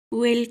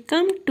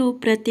Welcome to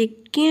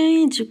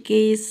Pratignya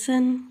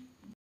Education.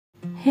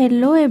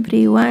 Hello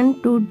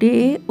everyone,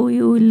 today we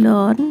will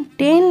learn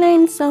 10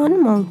 lines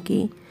on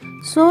monkey.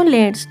 So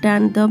let's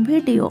start the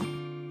video.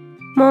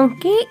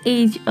 Monkey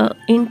is an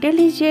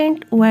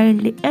intelligent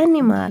wild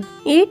animal.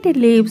 It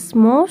lives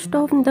most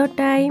of the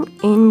time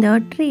in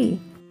the tree.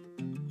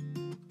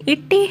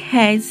 It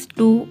has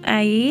 2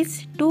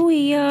 eyes, 2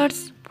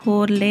 ears,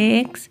 4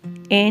 legs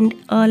and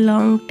a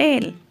long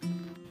tail.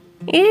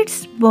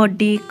 Its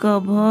body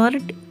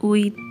covered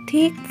with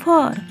thick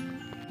fur.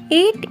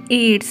 It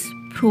eats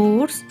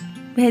fruits,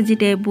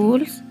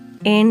 vegetables,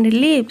 and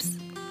leaves.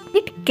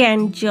 It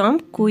can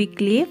jump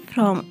quickly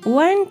from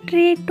one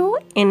tree to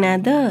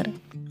another.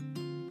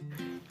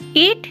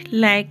 It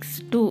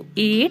likes to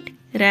eat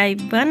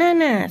ripe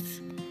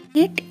bananas.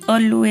 It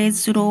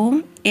always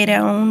roams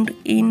around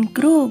in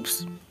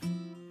groups.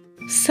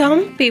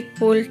 Some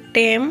people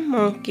tame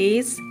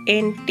monkeys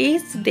and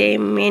teach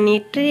them many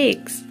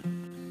tricks.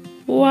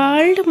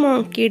 World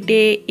Monkey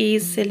Day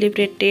is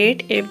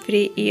celebrated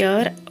every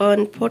year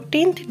on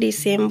 14th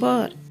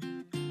December.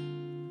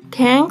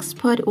 Thanks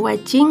for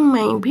watching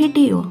my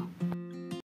video.